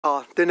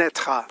de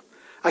naîtra.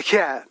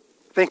 Okay,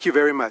 thank you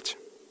very much.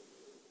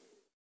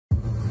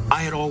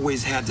 I had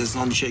always had this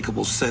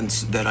unshakable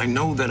sense that I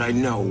know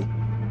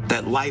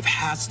that life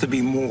has to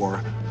be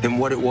more than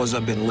what it was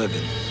I've been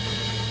living.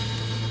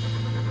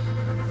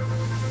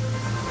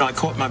 I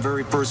caught my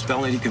very first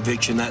felony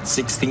conviction at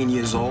 16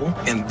 years old,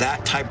 and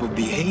that type of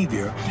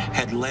behavior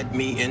had led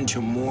me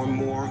into more and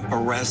more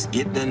arrests,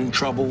 getting in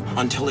trouble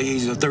until the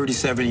age of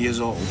 37 years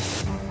old.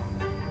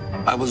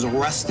 I was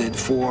arrested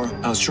for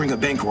a string of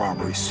bank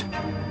robberies.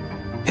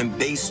 And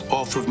based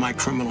off of my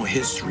criminal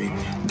history,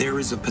 there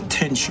is a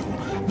potential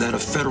that a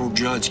federal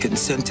judge can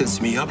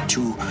sentence me up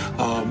to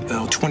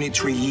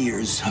 23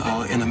 years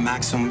in a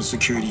maximum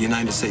security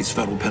United States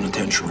federal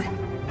penitentiary.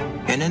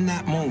 And in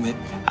that moment,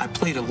 I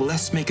played a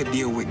let's make a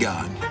deal with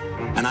God.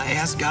 And I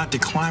asked God to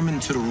climb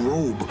into the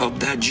robe of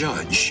that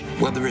judge.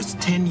 Whether it's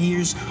 10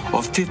 years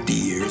or 50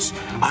 years,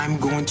 I'm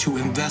going to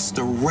invest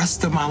the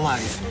rest of my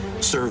life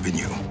serving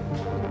you.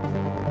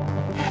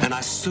 And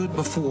I stood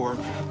before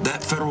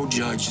that federal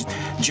judge.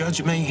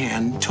 Judge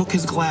Mahan took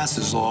his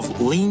glasses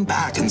off, leaned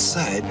back and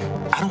said,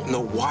 I don't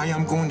know why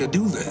I'm going to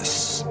do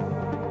this.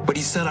 But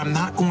he said, I'm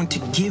not going to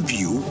give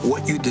you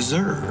what you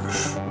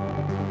deserve.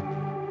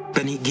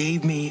 Then he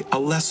gave me a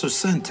lesser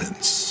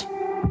sentence.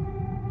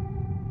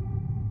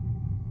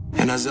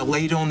 And as I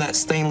laid on that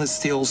stainless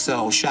steel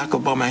cell,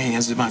 shackled by my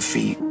hands and my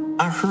feet,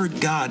 I heard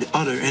God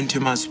utter into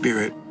my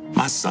spirit,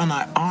 my son,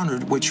 I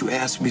honored what you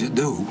asked me to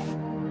do.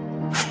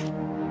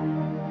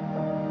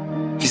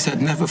 He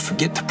said, never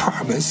forget the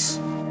promise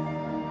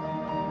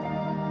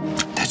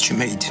that you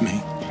made to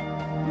me.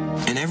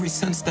 And ever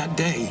since that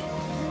day,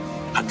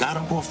 I got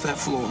up off that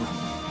floor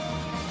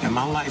and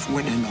my life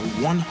went in a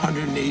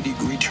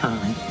 180-degree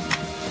turn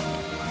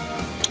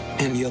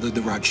in the other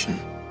direction.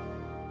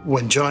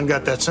 When Jon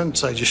got that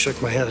sentence, I just shook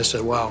my head. I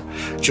said, wow,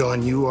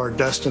 Jon, you are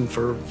destined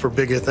for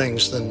bigger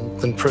things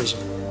than prison.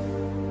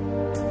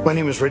 My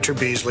name is Richard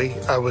Beasley.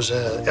 I was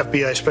an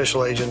FBI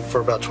special agent for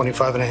about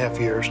 25 and a half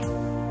years.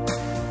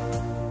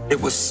 It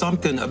was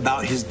something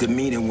about his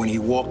demeanor when he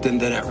walked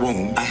into that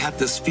room. I had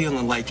this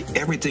feeling like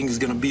everything is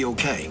going to be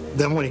okay.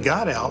 Then when he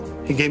got out,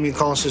 he gave me a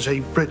call and says, hey,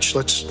 Rich,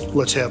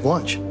 let's have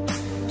lunch.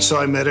 So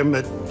I met him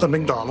at the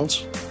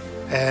McDonald's,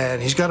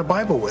 and he's got a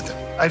Bible with him.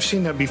 I've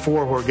seen that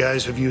before where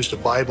guys have used a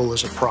Bible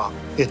as a prop.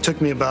 It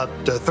took me about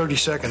 30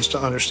 seconds to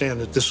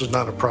understand that this was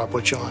not a prop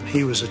with Jon.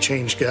 He was a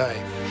changed guy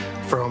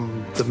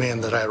from the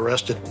man that I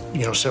arrested,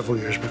 several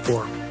years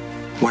before.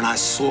 When I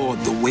saw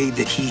the way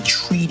that he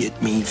treated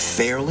me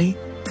fairly,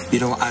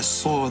 I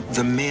saw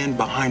the man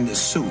behind the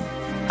suit.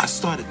 I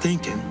started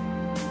thinking,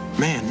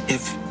 man,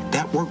 if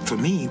that worked for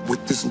me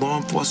with this law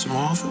enforcement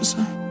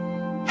officer,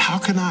 how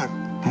can I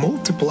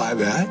multiply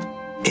that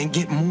and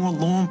get more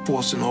law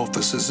enforcement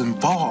officers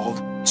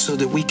involved so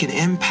that we can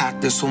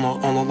impact this on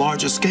a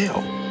larger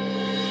scale?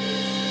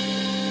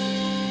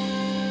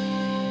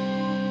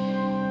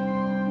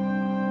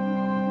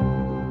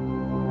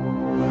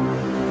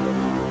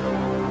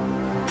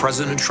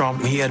 President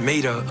Trump, he had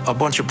made a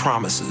bunch of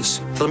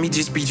promises. Let me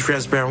just be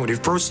transparent. When he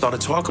first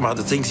started talking about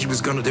the things he was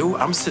going to do,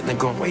 I'm sitting there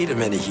going, wait a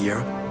minute here.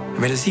 I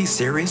mean, is he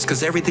serious?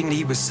 Because everything that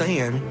he was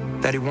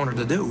saying that he wanted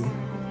to do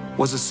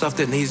was the stuff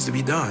that needs to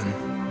be done.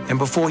 And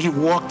before he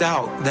walked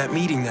out that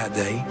meeting that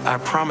day, I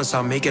promised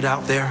I'll make it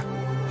out there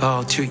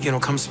to,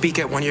 come speak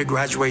at one of your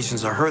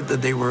graduations. I heard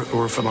that they were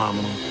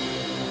phenomenal.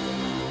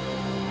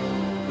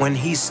 When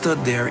he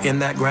stood there in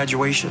that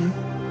graduation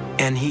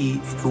and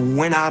he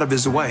went out of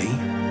his way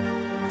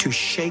to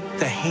shake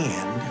the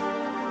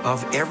hand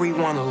of every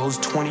one of those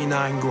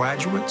 29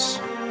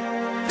 graduates,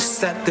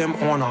 set them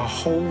on a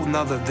whole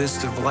nother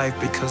vista of life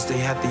because they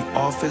had the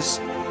office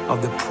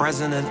of the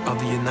President of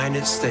the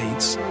United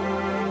States.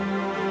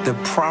 The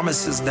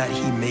promises that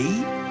he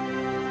made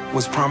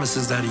was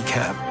promises that he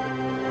kept.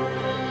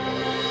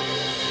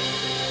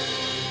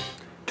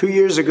 2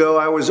 years ago,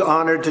 I was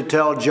honored to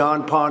tell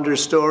Jon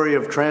Ponder's story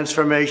of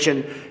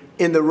transformation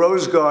in the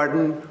Rose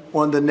Garden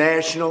on the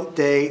National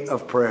Day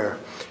of Prayer.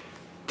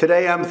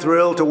 Today, I'm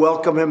thrilled to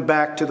welcome him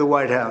back to the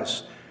White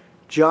House.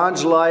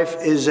 Jon's life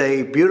is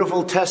a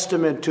beautiful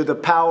testament to the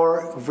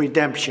power of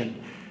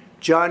redemption.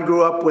 Jon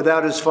grew up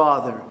without his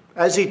father.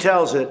 As he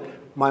tells it,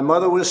 my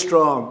mother was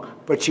strong,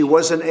 but she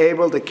wasn't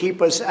able to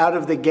keep us out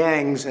of the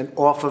gangs and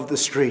off of the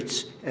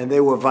streets, and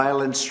they were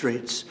violent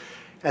streets.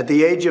 At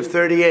the age of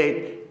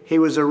 38, he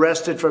was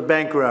arrested for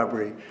bank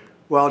robbery.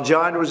 While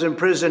Jon was in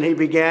prison, he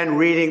began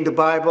reading the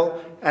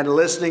Bible and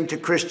listening to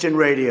Christian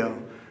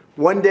radio.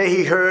 One day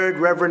he heard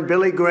Reverend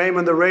Billy Graham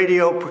on the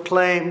radio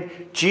proclaim,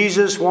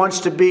 Jesus wants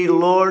to be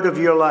Lord of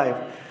your life.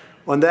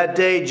 On that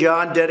day,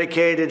 Jon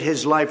dedicated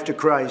his life to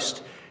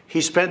Christ. He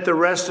spent the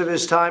rest of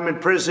his time in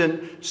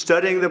prison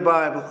studying the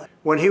Bible.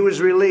 When he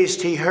was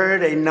released, he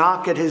heard a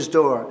knock at his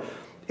door.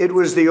 It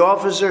was the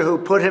officer who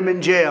put him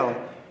in jail,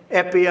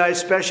 FBI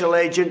Special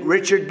Agent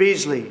Richard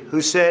Beasley,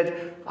 who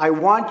said, I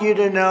want you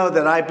to know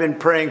that I've been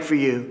praying for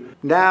you.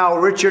 Now,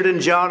 Richard and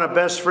Jon are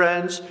best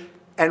friends,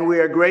 and we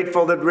are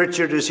grateful that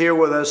Richard is here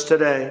with us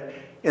today.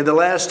 In the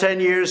last 10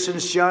 years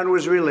since Jon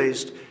was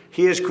released,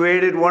 he has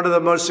created one of the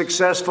most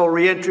successful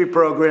reentry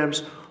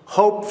programs,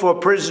 Hope for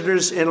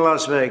Prisoners in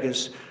Las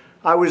Vegas.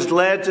 I was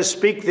glad to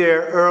speak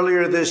there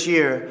earlier this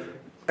year.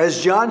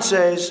 As Jon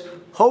says,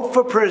 Hope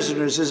for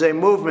Prisoners is a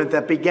movement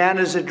that began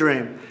as a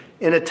dream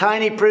in a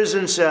tiny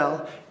prison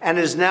cell and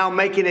is now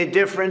making a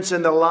difference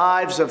in the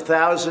lives of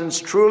thousands,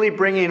 truly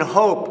bringing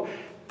hope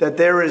that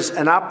there is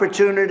an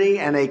opportunity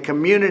and a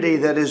community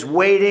that is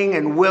waiting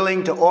and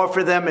willing to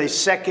offer them a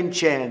second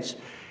chance.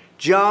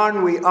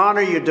 Jon, we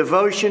honor your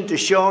devotion to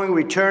showing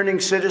returning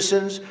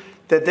citizens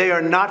that they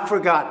are not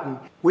forgotten.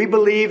 We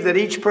believe that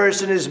each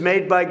person is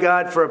made by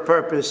God for a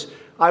purpose.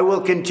 I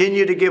will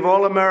continue to give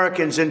all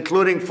Americans,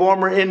 including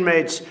former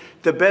inmates,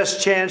 the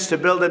best chance to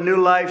build a new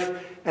life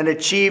and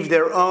achieve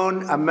their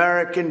own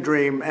American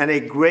dream, and a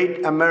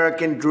great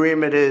American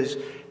dream it is.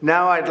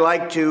 Now I'd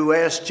like to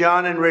ask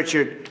Jon and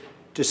Richard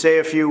to say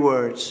a few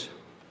words.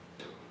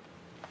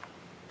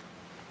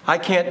 I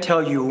can't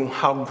tell you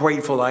how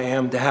grateful I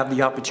am to have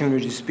the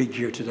opportunity to speak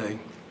here today.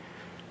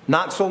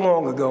 Not so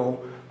long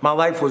ago, my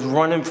life was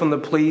running from the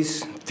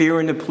police,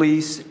 fearing the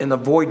police, and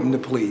avoiding the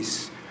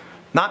police.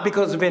 Not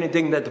because of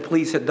anything that the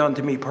police had done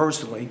to me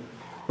personally,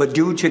 but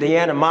due to the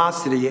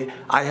animosity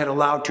I had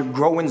allowed to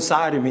grow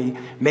inside of me,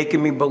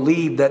 making me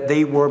believe that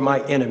they were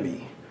my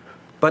enemy.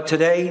 But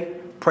today,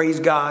 praise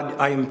God,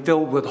 I am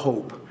filled with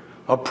hope,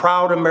 a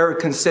proud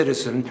American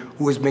citizen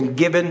who has been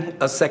given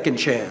a second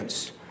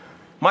chance.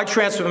 My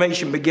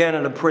transformation began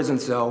in a prison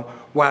cell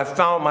where I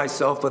found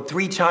myself a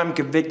 3-time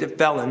convicted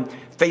felon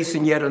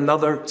facing yet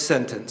another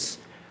sentence.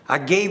 I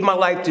gave my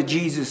life to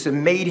Jesus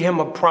and made him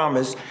a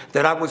promise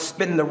that I would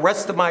spend the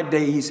rest of my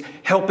days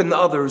helping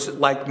others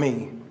like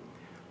me.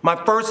 My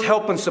first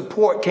help and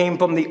support came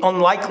from the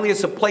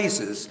unlikeliest of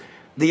places,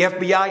 the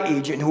FBI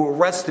agent who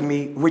arrested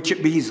me,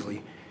 Richard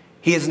Beasley.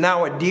 He is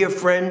now a dear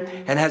friend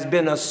and has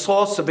been a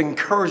source of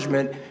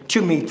encouragement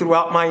to me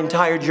throughout my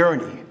entire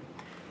journey.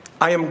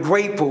 I am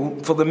grateful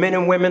for the men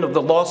and women of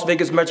the Las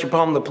Vegas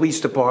Metropolitan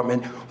Police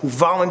Department who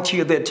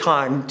volunteer their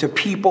time to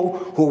people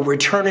who are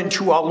returning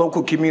to our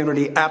local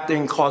community after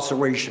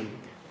incarceration.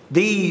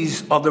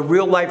 These are the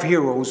real-life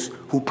heroes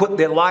who put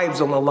their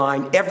lives on the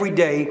line every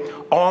day,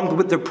 armed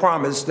with the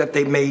promise that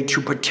they made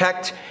to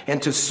protect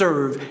and to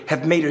serve,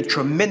 have made a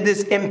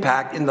tremendous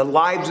impact in the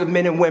lives of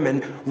men and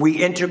women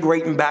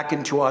reintegrating back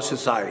into our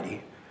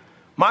society.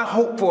 My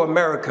hope for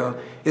America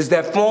is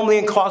that formerly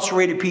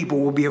incarcerated people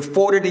will be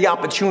afforded the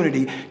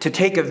opportunity to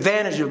take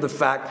advantage of the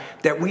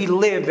fact that we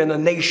live in a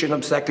nation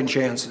of second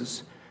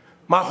chances.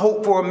 My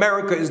hope for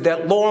America is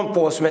that law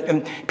enforcement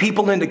and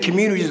people in the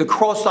communities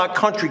across our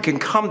country can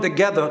come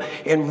together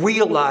and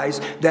realize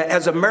that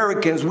as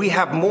Americans, we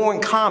have more in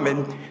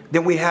common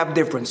than we have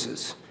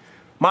differences.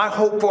 My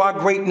hope for our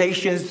great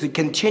nation is to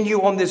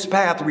continue on this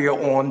path we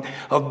are on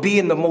of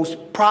being the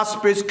most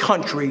prosperous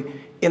country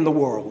in the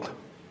world.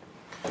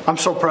 I'm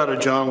so proud of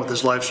Jon with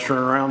his life's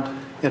turnaround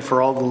and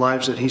for all the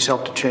lives that he's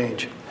helped to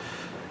change.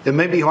 It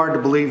may be hard to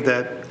believe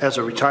that as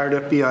a retired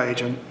FBI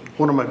agent,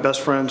 one of my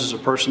best friends is a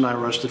person I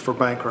arrested for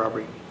bank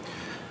robbery.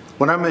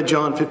 When I met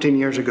Jon 15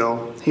 years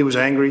ago, he was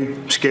angry,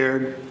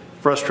 scared,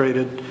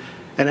 frustrated,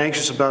 and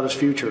anxious about his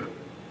future.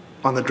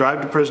 On the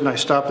drive to prison, I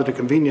stopped at a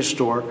convenience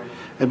store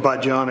and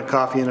bought Jon a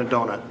coffee and a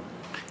donut.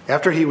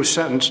 After he was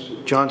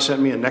sentenced, Jon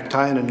sent me a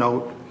necktie and a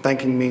note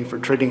thanking me for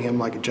treating him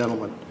like a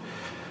gentleman.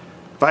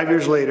 5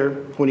 years later,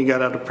 when he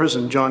got out of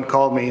prison, Jon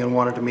called me and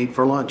wanted to meet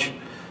for lunch.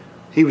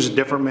 He was a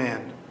different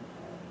man.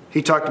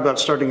 He talked about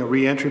starting a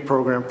reentry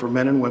program for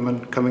men and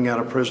women coming out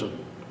of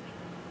prison.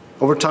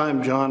 Over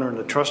time, Jon earned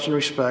the trust and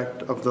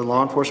respect of the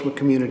law enforcement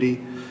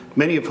community,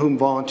 many of whom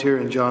volunteer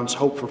in Jon's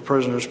Hope for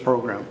Prisoners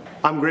program.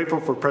 I'm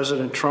grateful for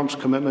President Trump's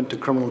commitment to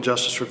criminal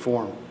justice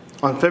reform.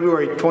 On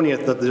February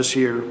 20th of this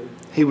year,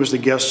 he was the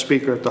guest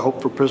speaker at the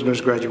Hope for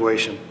Prisoners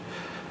graduation.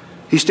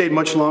 He stayed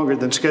much longer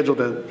than scheduled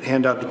to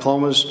hand out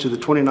diplomas to the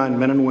 29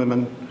 men and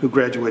women who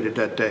graduated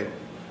that day.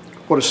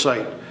 What a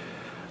sight.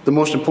 The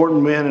most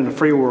important man in a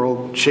free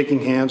world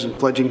shaking hands and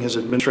pledging his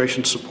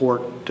administration's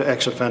support to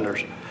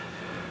ex-offenders.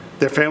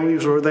 Their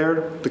families were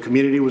there, the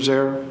community was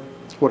there.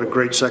 What a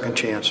great second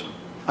chance.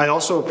 I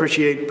also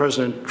appreciate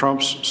President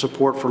Trump's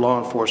support for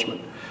law enforcement.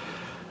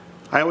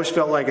 I always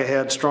felt like I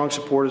had strong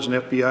support as an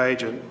FBI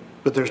agent,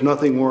 but there's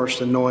nothing worse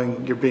than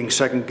knowing you're being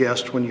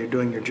second-guessed when you're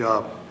doing your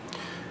job.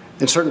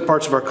 In certain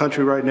parts of our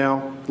country right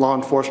now, law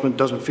enforcement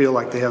doesn't feel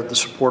like they have the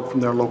support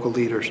from their local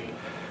leaders.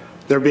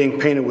 They're being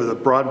painted with a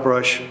broad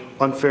brush,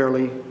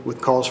 unfairly, with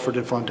calls for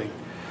defunding.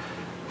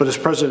 But as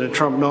President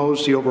Trump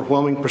knows, the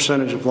overwhelming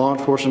percentage of law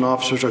enforcement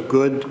officers are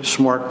good,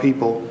 smart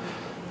people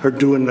who are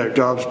doing their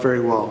jobs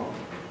very well.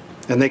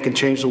 And they can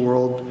change the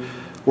world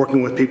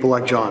working with people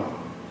like Jon.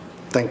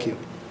 Thank you.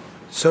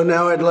 So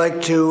now I'd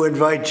like to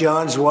invite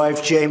Jon's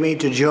wife, Jamie,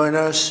 to join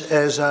us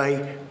as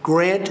I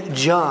grant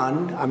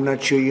Jon, I'm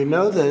not sure you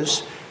know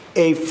this,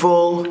 a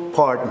full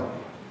pardon.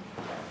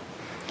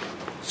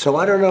 So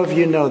I don't know if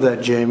you know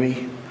that,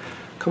 Jamie.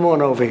 Come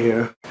on over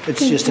here.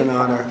 It's just an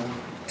honor.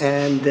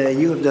 And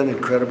you have done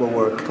incredible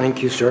work.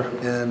 Thank you, sir.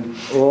 And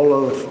all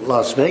of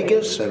Las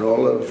Vegas and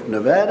all of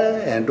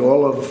Nevada and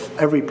all of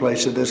every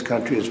place in this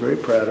country is very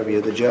proud of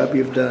you, the job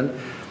you've done,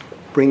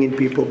 bringing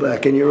people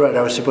back. And you're right,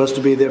 I was supposed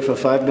to be there for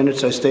 5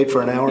 minutes. I stayed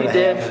for an hour and a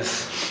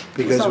half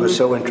because it was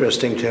so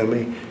interesting to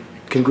me.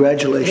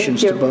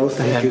 Congratulations to both.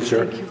 Thank you,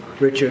 sir. Thank you.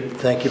 Richard,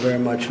 thank you very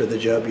much for the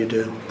job you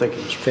do. Thank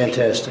you, Mr.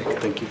 Fantastic.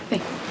 Thank you.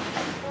 Thank you.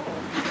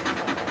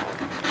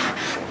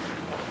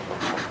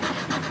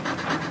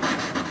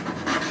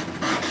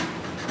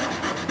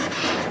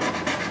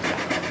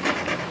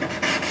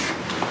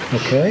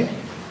 Okay.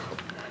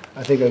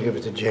 I think I'll give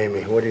it to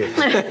Jamie. What do you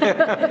think?